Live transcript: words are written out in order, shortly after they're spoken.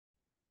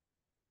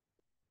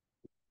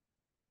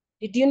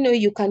Did you know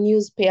you can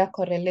use pair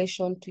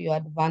correlation to your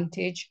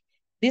advantage?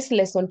 This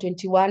lesson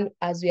 21,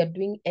 as we are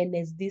doing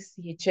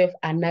Nzdchf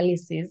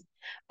analysis,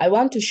 I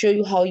want to show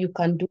you how you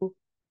can do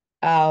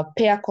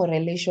pair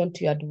correlation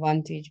to your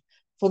advantage.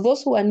 For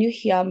those who are new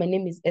here, my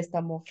name is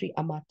Esther Mofri.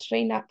 I'm a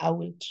trainer. I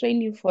will train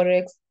you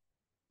Forex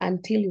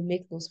until you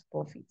make those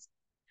profits.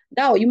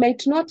 Now, you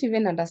might not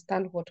even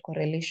understand what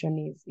correlation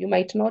is. You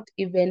might not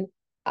even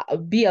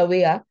be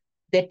aware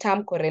the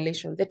term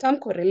correlation. The term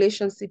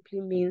correlation simply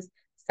means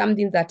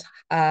something that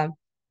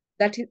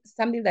is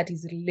something that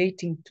is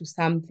relating to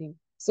something.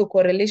 So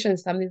correlation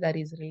is something that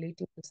is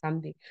relating to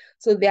something.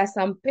 So there are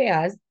some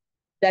pairs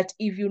that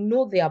if you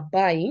know they are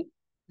buying,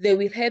 they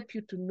will help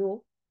you to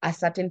know a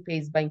certain pair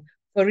is buying.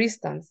 For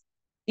instance,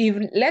 if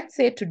let's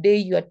say today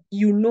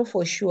you know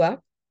for sure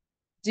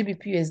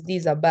GBP/USD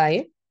is a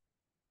buy.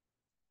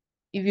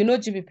 If you know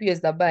GBP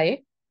is a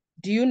buy,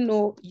 do you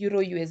know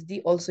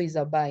Euro/USD also is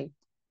a buy?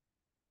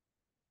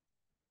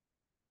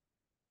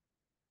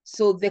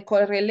 So the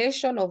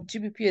correlation of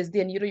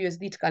GBP/USD and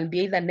Euro/USD, it can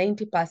be either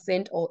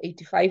 90% or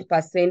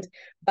 85%,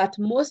 but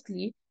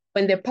mostly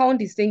when the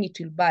pound is saying it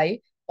will buy,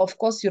 of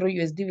course,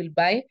 Euro/USD will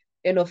buy.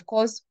 And of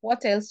course,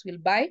 what else will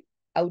buy?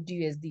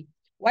 AUD/USD.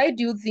 Why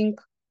do you think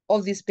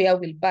all these pair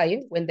will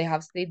buy when they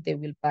have said they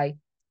will buy?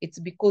 It's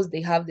because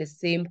they have the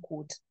same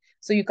quote.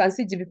 So you can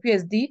see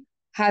GBP/USD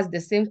has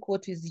the same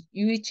quote,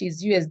 which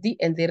is USD,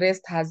 and the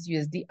rest has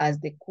USD as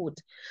the quote.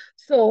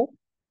 So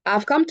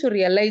I've come to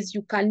realize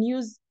you can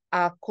use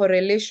a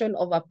correlation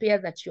of a pair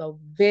that you are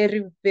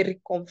very,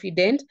 very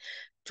confident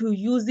to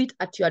use it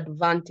at your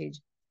advantage.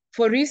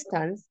 For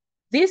instance,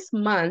 this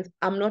month,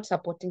 I'm not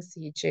supporting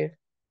CHF.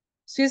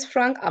 Swiss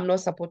franc, I'm not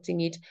supporting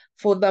it.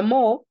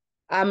 Furthermore,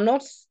 I'm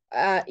not,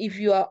 if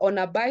you are on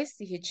a buy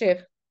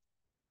CHF,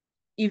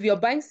 if you're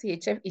buying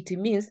CHF, it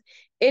means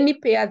any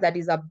pair that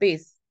is a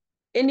base,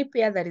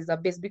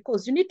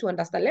 because you need to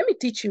understand. Let me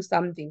teach you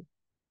something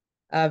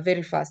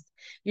very fast.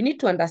 You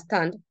need to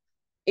understand,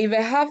 if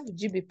I have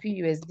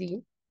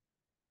GBP/USD,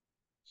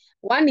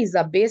 one is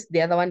a base,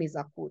 the other one is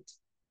a quote.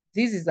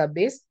 This is a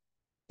base,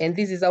 and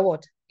this is a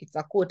what? It's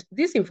a quote.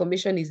 This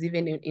information is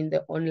even in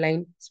the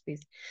online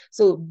space.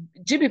 So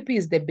GBP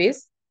is the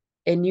base,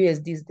 and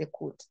USD is the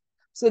quote.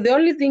 So the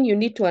only thing you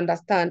need to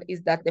understand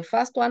is that the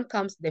first one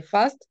comes the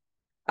first.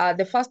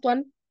 The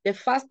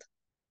first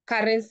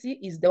currency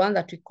is the one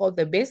that we call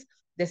the base.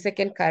 The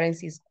second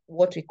currency is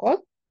what we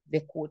call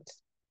the quote.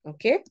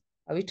 Okay?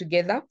 Are we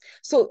together?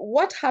 So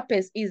what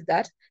happens is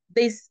that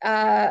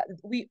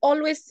we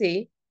always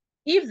say,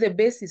 if the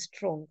base is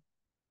strong,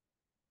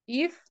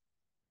 if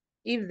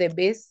the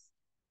base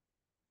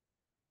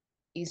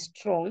is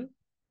strong,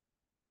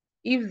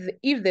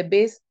 if the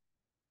base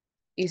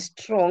is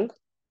strong,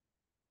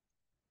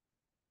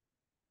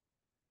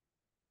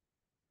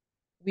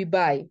 we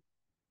buy.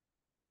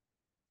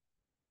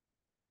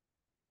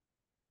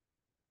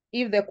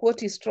 If the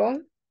quote is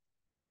strong,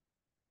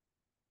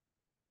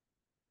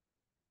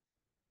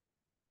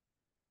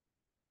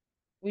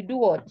 we do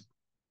what?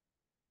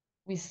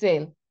 We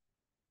sell.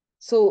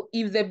 So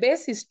if the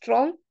base is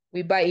strong,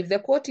 we buy. If the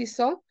quote is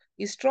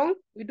strong,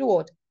 we do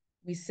what?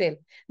 We sell.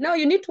 Now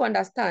you need to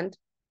understand,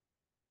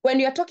 when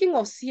you're talking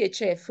of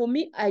CHF, for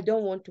me, I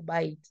don't want to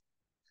buy it.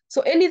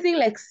 So anything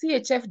like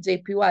CHF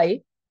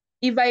JPY,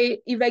 if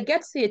I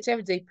get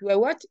CHF JPY,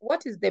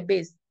 what is the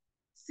base?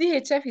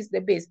 CHF is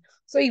the base.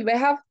 So if I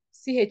have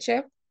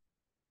CHF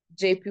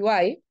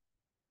JPY,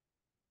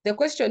 the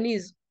question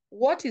is,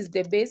 what is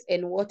the base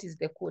and what is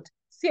the quote?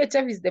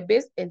 CHF is the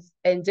base and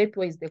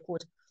JPY is the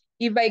quote.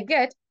 If I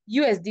get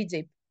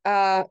USD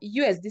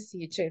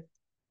CHF,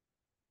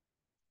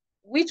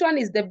 which one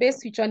is the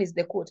base, which one is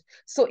the quote?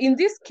 So in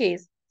this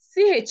case,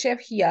 CHF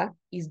here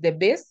is the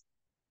base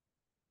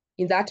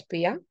in that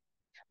pair,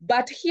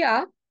 but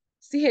here,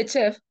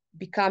 CHF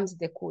becomes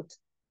the quote.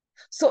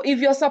 So if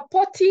you're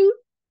supporting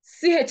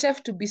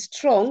CHF to be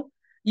strong,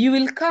 you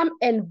will come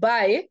and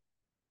buy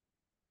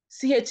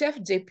CHF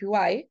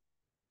JPY.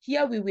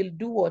 Here we will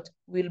do what?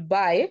 We'll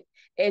buy.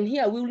 And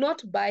here we will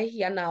not buy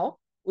here now.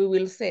 We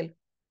will sell.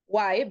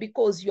 Why?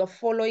 Because you're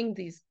following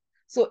this.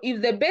 So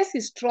if the base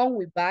is strong,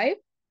 we buy.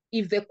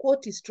 If the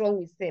quote is strong,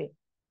 we sell.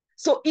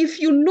 So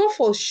if you know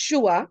for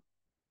sure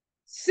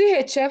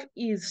CHF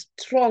is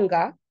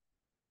stronger,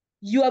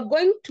 you are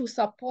going to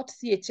support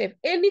CHF.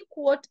 Any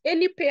quote,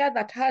 any pair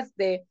that has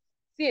the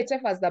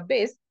CHF as the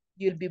base,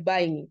 you'll be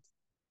buying it.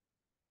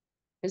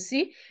 You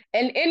see?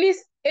 And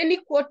any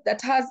quote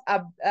that has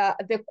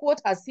the quote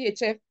as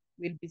CHF,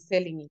 will be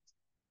selling it.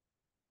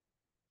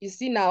 You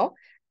see now?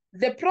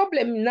 The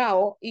problem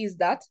now is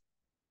that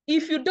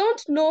if you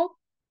don't know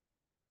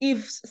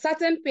if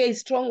certain pair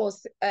is strong or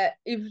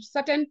if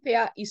certain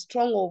pair is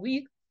strong or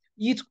weak,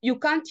 you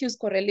can't use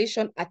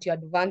correlation at your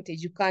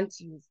advantage. You can't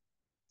use.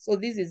 So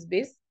this is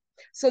base.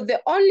 So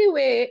the only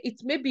way,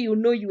 it's maybe you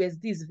know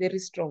USD is very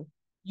strong,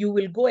 you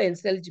will go and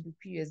sell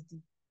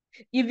GBP/USD.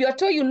 If you're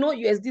told you know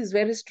USD is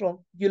very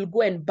strong, you'll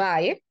go and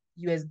buy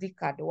USD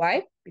card.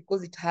 Why?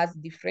 Because it has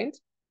different,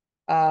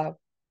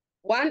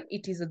 one,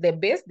 it is the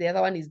base, the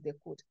other one is the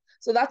quote.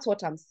 So that's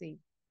what I'm saying.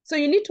 So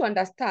you need to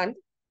understand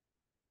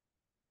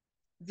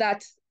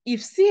that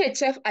if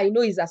CHF I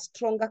know is a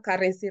stronger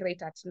currency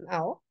rate at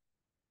now,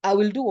 I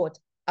will do what?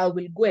 I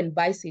will go and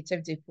buy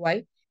CHF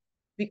JPY.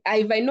 If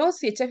I know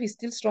CHF is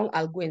still strong,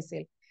 I'll go and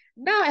sell.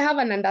 Now I have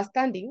an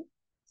understanding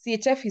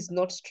CHF is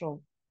not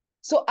strong.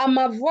 So I'm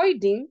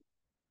avoiding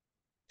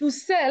to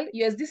sell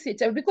USD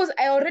CHF because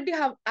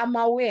I'm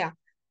aware.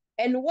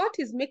 And what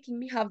is making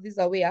me have this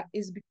aware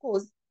is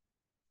because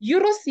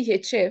Euro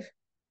CHF,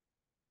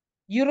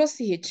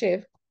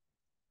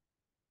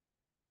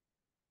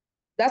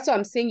 that's what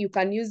I'm saying you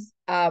can use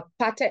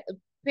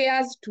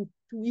pairs to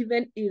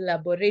even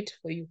elaborate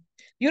for you.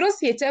 Euro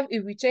CHF,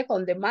 if we check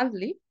on the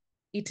monthly,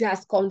 it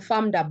has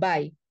confirmed a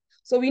buy.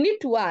 So we need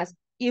to ask,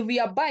 if we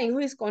are buying, who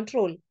is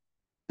control?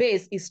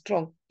 Base is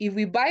strong. If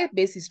we buy,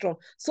 base is strong.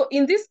 So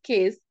in this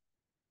case,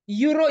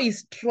 Euro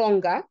is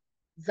stronger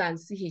than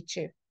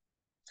CHF.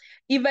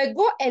 If I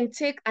go and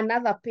take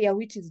another pair,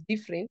 which is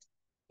different,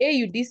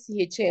 AUD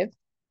CHF,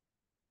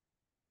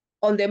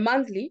 on the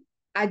monthly,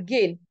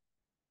 again,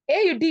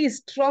 AUD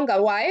is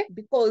stronger. Why?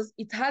 Because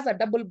it has a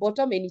double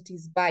bottom and it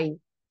is buying.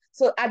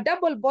 So a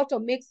double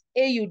bottom makes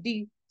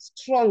AUD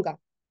stronger.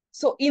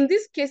 So in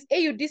this case,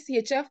 AUD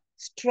CHF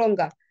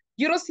stronger,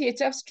 Euro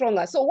CHF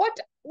stronger. So what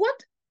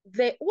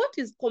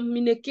is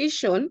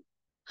communication,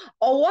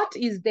 or what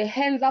is the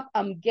hands up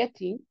I'm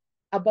getting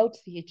about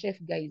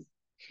CHF, guys?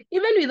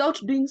 Even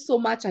without doing so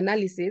much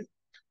analysis,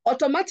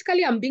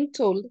 automatically I'm being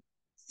told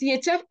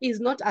CHF is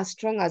not as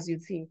strong as you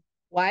think.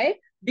 Why?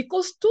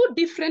 Because two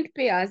different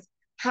pairs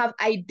have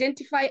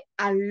identified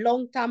a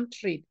long-term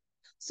trade.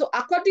 So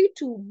according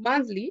to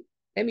monthly,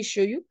 let me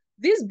show you,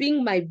 this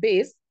being my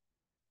base,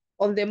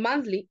 on the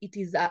monthly,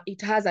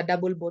 it has a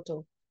double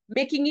bottom,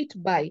 making it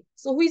buy.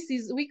 So who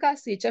is weaker?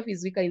 CHF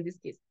is weaker in this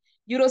case.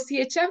 Euro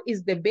CHF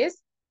is the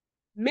base,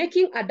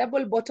 making a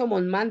double bottom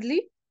on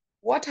monthly.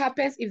 What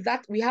happens if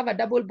that we have a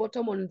double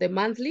bottom on the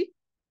monthly?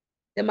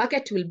 The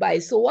market will buy.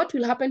 So what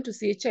will happen to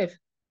CHF?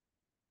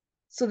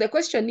 So the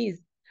question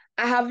is,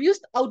 I have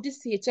used Audi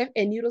CHF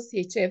and Euro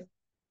CHF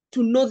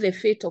to know the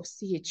fate of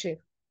CHF.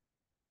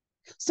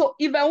 So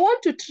if I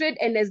want to trade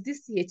NSD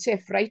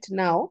CHF right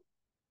now,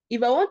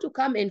 if I want to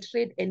come and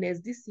trade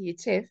NSD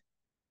CHF,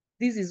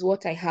 this is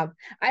what I have.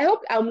 I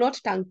hope I'm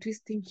not tongue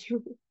twisting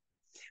you.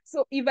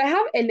 So if I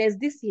have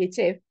NSD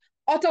CHF,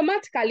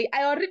 automatically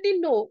I already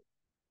know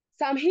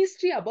some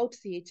history about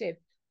CHF.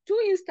 Two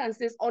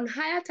instances on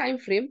higher time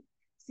frame,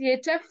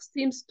 CHF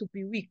seems to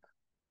be weak.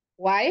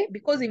 Why?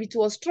 Because if it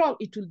was strong,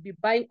 it will be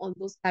buying on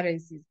those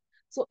currencies.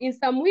 So in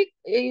some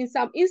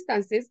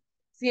instances,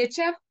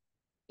 CHF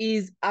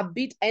is a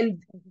bit,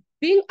 and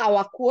being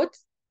our quote,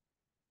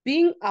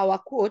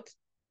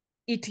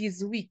 it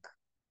is weak.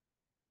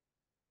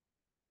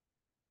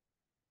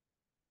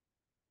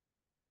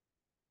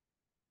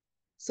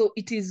 So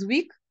it is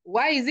weak.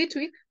 Why is it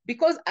weak?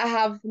 Because I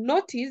have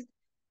noticed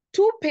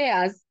two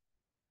pairs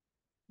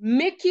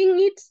making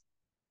it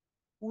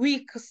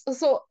weak.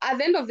 So at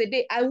the end of the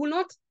day, I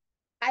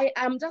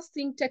am just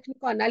seeing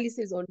technical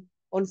analysis on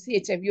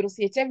CHF. Euro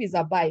CHF is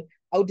a buy.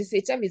 Audi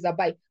CHF is a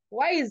buy.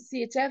 Why is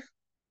CHF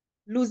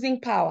losing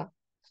power?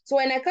 So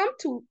when I come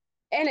to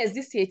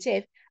NSD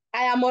CHF,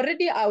 I am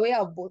already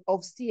aware of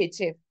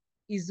CHF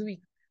is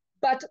weak.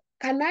 But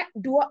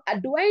do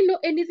I know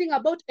anything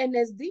about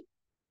NSD?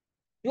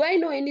 Do I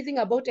know anything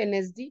about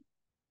NSD?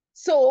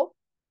 So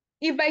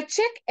if I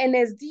check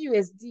NSD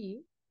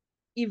USD,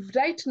 if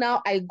right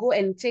now I go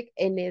and check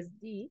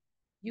NSD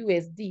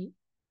USD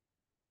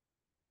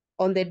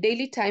on the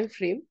daily time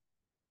frame,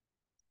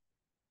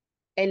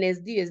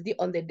 NSD USD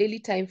on the daily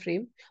time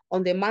frame,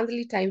 on the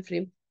monthly time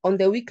frame, on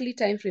the weekly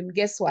time frame,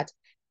 guess what?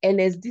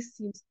 NSD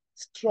seems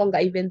stronger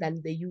even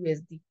than the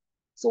USD.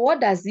 So what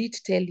does it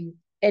tell you?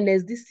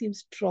 NSD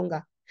seems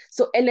stronger.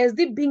 So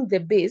NSD being the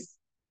base,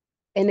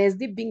 and the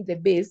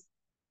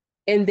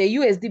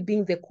USD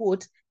being the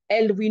quote,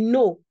 and we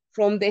know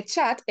from the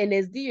chart,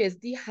 NSD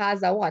USD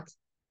has a what?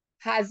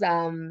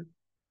 NSD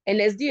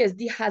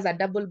USD has a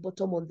double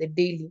bottom on the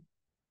daily.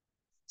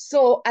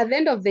 So at the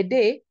end of the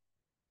day,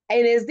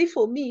 NSD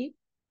for me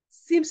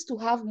seems to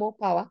have more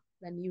power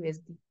than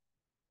USD.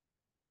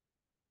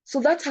 So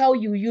that's how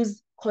you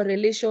use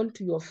correlation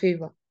to your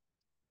favor.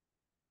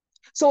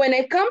 So when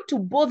I come to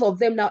both of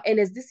them now,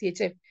 NSD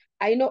CHF,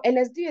 I know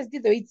NSD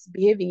USD, the way it's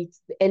behaving,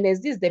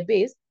 NSD is the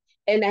base,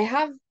 and I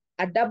have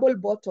a double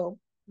bottom,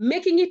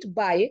 making it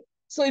buy.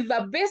 So if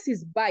the base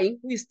is buying,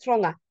 who is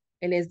stronger?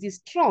 NSD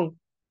is strong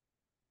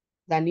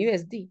than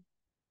USD.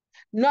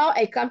 Now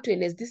I come to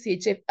NSD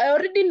CHF. I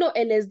already know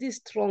NSD is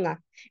stronger.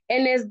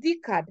 NSD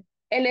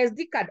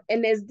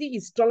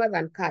is stronger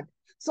than CAD.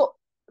 So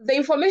the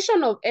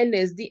information of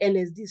NSD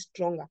is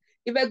stronger.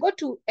 If I go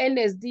to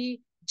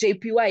NSD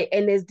JPY,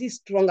 NSD is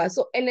stronger.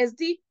 So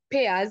NSD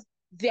pairs,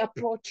 they are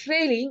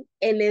portraying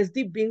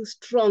NSD being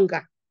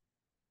stronger.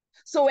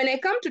 So when I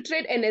come to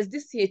trade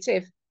NSD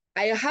CHF,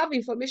 I have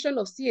information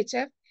of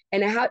CHF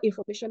and I have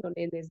information on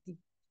NSD.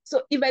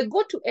 So if I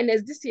go to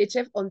NSD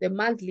CHF on the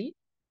monthly,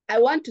 I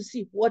want to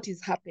see what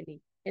is happening.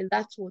 And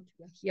that's what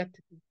we are here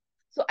to do.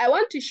 So I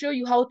want to show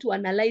you how to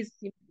analyze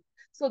simply.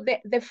 So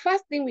the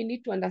first thing we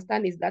need to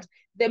understand is that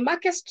the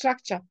market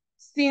structure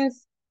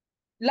since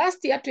last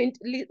year,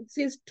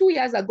 since 2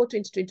 years ago,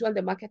 2021,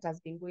 the market has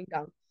been going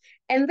down.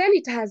 And then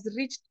it has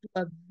reached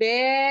a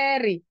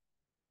very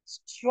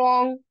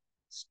strong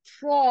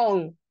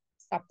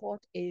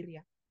support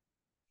area.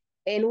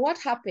 And what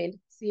happened?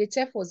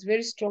 CHF was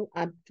very strong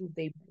until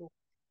they broke.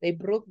 They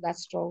broke that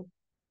strong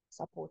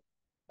support.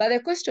 But the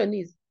question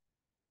is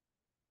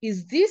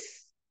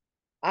this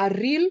a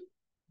real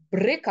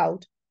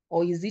breakout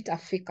or is it a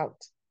fake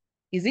out?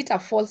 Is it a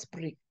false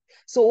break?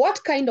 So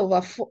what kind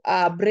of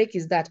a break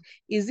is that?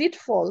 Is it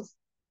false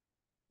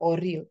or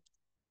real?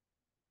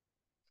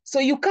 So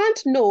you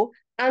can't know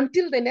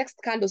until the next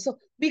candle. So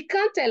we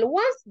can't tell.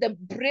 Once the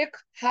break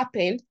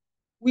happened,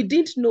 we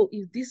didn't know,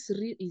 is this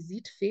real? Is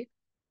it fake?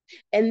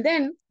 And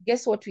then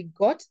guess what we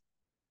got?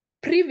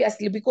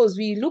 Previously, because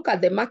we look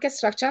at the market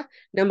structure,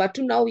 number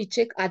two, now we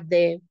check at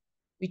the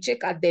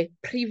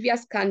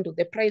previous candle,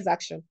 the price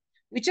action.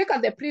 We check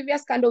at the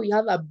previous candle, we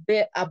have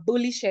a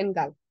bullish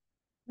angle.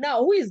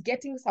 Now, who is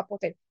getting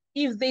supported?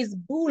 If there's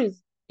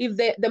bulls, if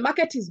the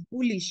market is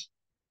bullish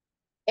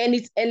and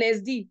it's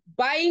NSD,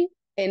 buying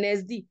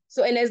NSD,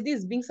 so NSD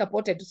is being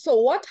supported. So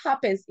what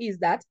happens is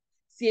that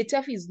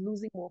CHF is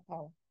losing more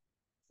power.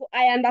 So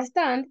I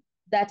understand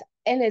that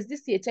NSD,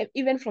 CHF,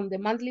 even from the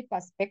monthly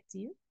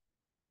perspective,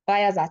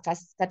 buyers are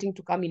just starting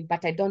to come in,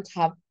 but I don't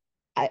have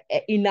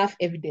enough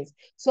evidence.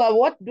 So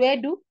what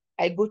do?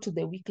 I go to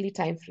the weekly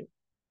time frame.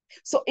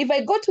 So if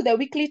I go to the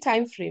weekly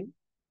time frame,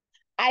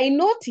 I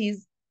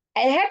notice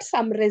I had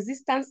some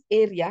resistance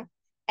area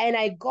and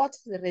I got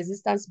the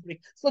resistance break.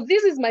 So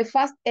this is my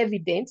first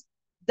evidence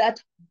that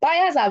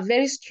buyers are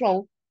very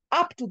strong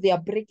up to their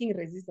breaking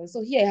resistance.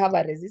 So here I have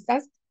a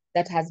resistance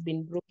that has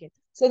been broken.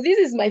 So this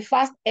is my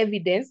first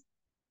evidence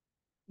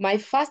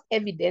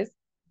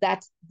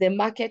that the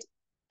market,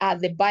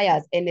 the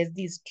buyers,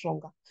 NSD is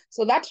stronger.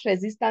 So that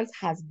resistance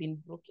has been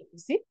broken, you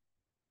see?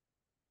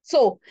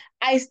 So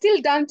I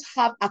still don't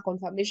have a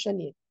confirmation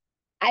yet.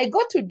 I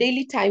go to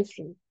daily time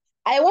frame.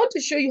 I want to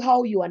show you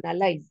how you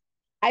analyze.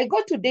 I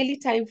go to daily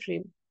time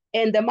frame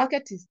and the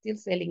market is still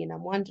selling and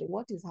I'm wondering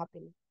what is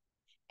happening.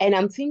 And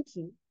I'm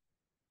thinking,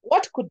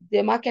 what could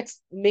the market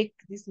make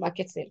this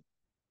market sell?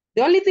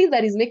 The only thing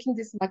that is making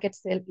this market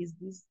sell is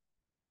this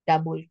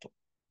double top,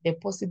 the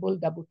possible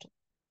double top.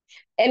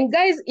 And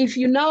guys, if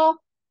you now,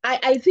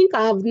 I think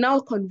I have now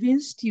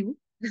convinced you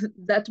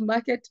that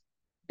market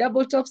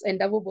double tops and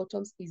double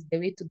bottoms is the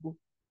way to go.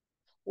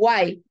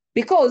 Why?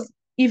 Because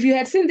if you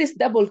had seen this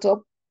double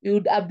top, you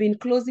would have been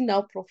closing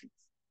out profits.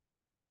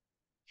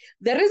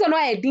 The reason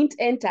why I didn't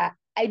enter,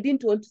 I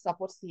didn't want to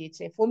support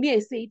CHF. For me, I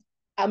said,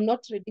 I'm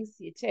not trading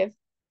CHF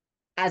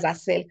as a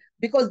sell.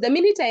 Because the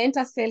minute I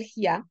enter sell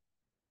here,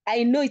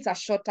 I know it's a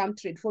short-term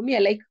trade. For me, I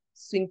like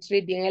swing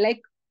trading. I like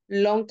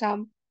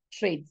long-term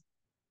trades.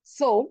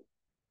 So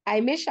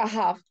I measure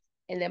half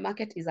and the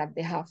market is at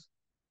the half.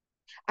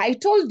 I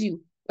told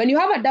you, when you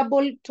have a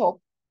double top,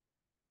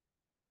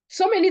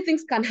 so many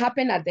things can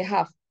happen at the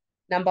half.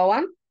 Number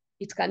one,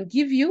 it can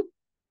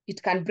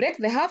break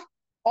the half,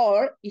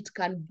 or it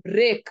can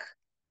break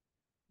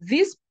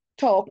this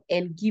top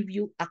and give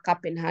you a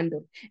cup and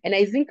handle. And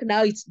I think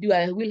now it's due.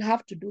 I will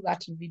have to do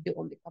that video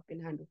on the cup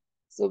and handle.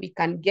 So we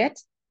can get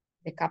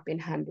the cup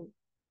and handle.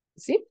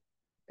 See?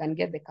 We can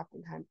get the cup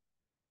and handle.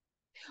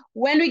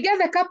 When we get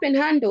the cup and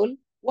handle,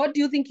 what do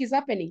you think is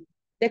happening?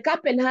 The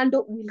cup and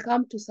handle will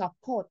come to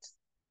support.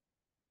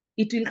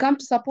 It will come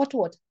to support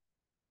what?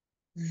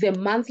 The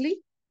monthly,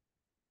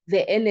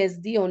 the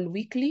NSD on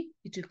weekly,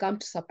 it will come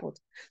to support.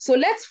 So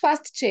let's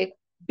first check,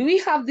 do we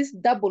have this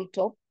double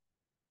top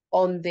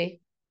on the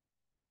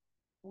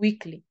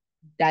weekly?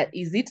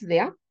 Is it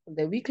there on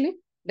the weekly?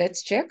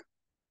 Let's check.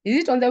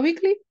 Is it on the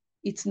weekly?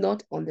 It's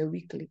not on the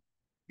weekly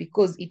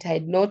because it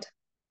had not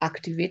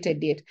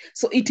activated yet.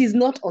 So it is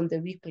not on the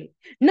weekly.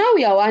 Now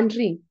we are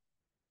wondering,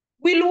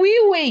 will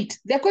we wait?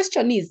 The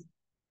question is,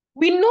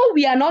 we know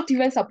we are not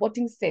even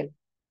supporting sell.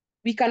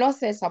 We cannot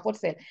say support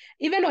sell.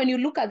 Even when you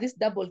look at this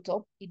double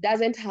top, it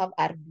doesn't have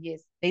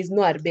RBS. There is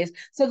no RBS.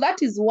 So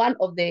that is one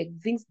of the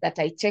things that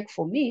I check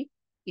for me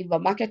if a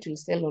market will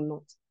sell or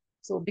not.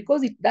 So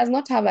because it does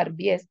not have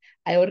RBS,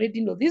 I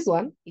already know this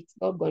one, it's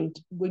not going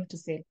to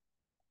sell.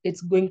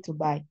 It's going to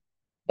buy.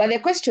 But the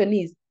question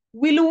is,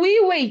 will we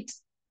wait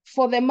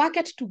for the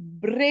market to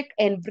break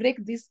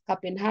this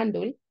cup and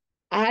handle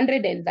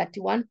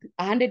 131,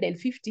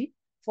 150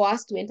 for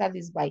us to enter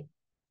this buy?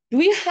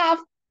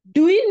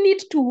 Do we need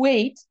to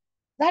wait?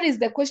 That is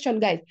the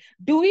question, guys.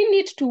 Do we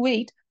need to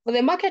wait for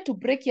the market to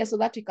break here so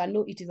that we can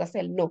know it is a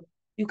sell? No,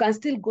 you can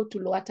still go to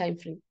lower time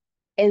frame.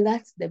 And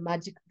that's the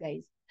magic,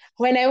 guys.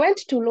 When I went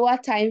to lower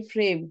time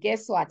frame,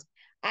 guess what?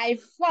 I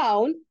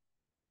found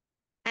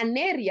an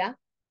area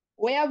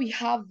where we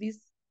have this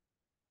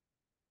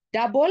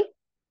double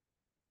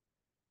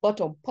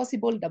bottom,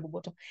 possible double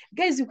bottom.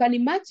 Guys, you can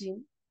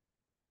imagine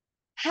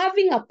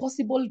having a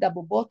possible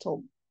double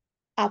bottom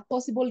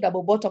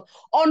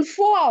on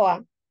 4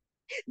 hour.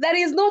 That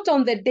is not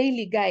on the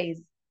daily,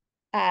 guys.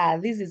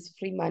 This is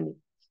free money.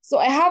 So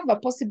I have a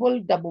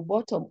possible double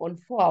bottom on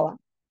 4 hour,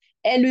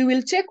 and we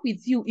will check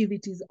with you if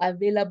it is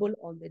available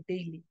on the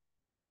daily.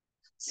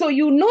 So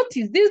you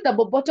notice this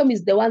double bottom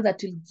is the one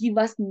that will give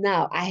us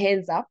now a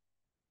hands up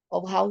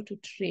of how to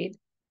trade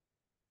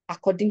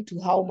according to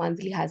how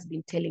monthly has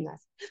been telling us.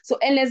 So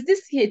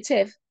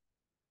Nzdchf,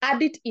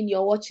 add it in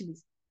your watch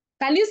list.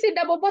 Can you see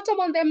double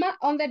bottom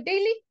on the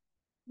daily?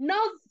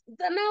 Now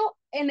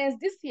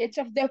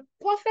Nzdchf, the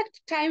perfect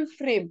time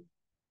frame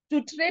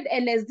to trade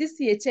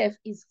Nzdchf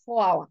is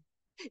 4 hour.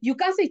 You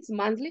can't say it's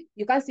monthly.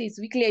 You can't say it's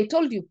weekly. I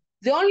told you,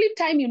 the only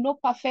time you know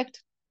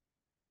perfect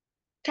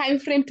time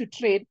frame to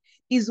trade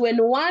is when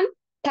one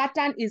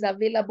pattern is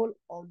available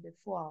on the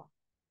 4 hour.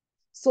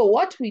 So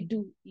what we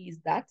do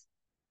is that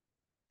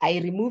I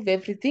remove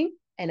everything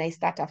and I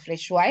start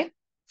afresh. Why?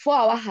 4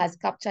 hour has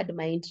captured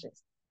my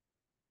interest.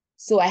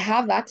 So I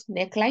have that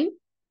neckline.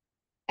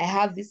 I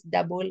have this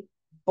double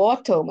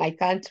bottom. I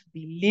can't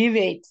believe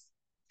it.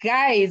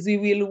 Guys, we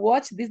will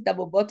watch this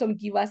double bottom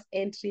give us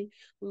entry.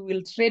 We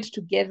will trade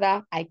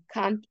together. I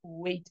can't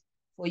wait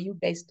for you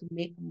guys to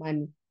make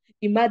money.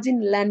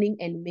 Imagine learning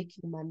and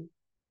making money.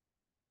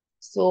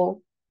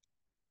 So,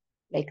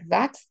 like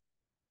that.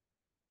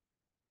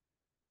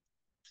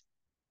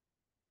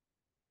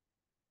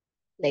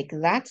 Like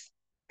that.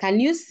 Can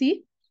you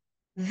see?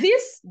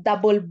 This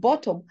double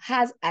bottom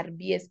has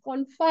RBS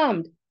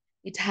confirmed.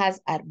 It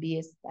has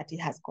RBS that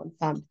it has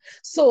confirmed.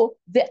 So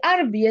the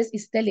RBS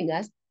is telling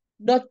us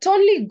not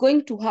only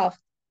going to have,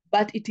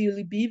 but it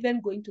will be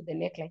even going to the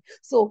neckline.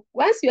 So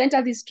once you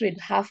enter this trade,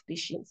 have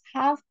patience,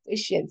 have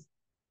patience.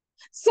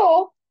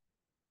 So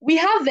we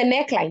have the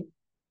neckline,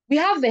 we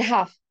have the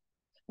half,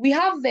 we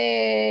have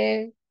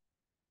everything.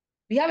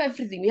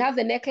 We have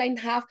the neckline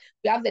half,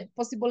 we have the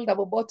possible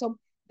double bottom.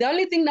 The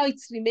only thing now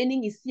it's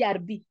remaining is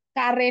CRB,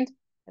 current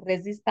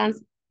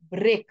resistance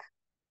break.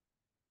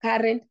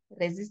 Current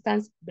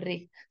resistance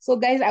break. So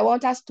guys, I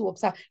want us to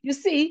observe. You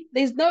see,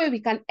 there's no way we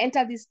can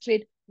enter this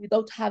trade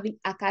without having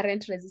a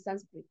current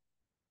resistance break.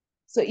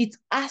 So it's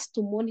us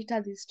to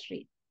monitor this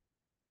trade.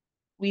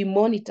 We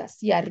monitor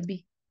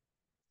CRB.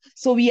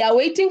 So we are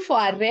waiting for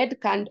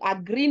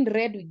a green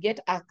red, we get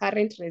a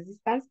current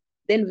resistance,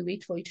 then we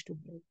wait for it to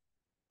break.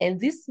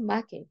 And this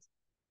market,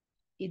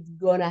 it's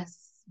gonna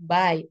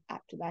buy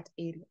up to that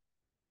area.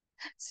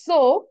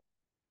 So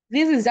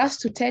this is just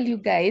to tell you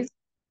guys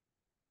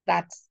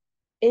that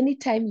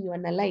anytime you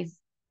analyze,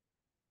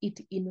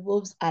 it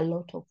involves a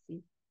lot of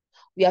things.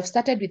 We have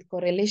started with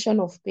correlation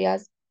of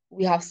pairs.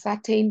 We have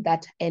certain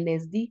that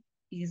NSD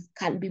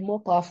can be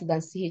more powerful than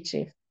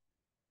CHF.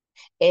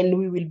 And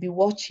we will be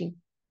watching.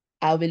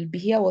 I will be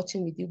here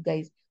watching with you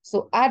guys.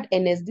 So add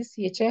NSD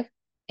CHF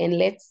and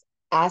let's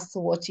us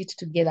watch it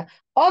together.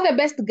 All the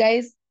best,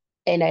 guys,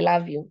 and I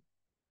love you.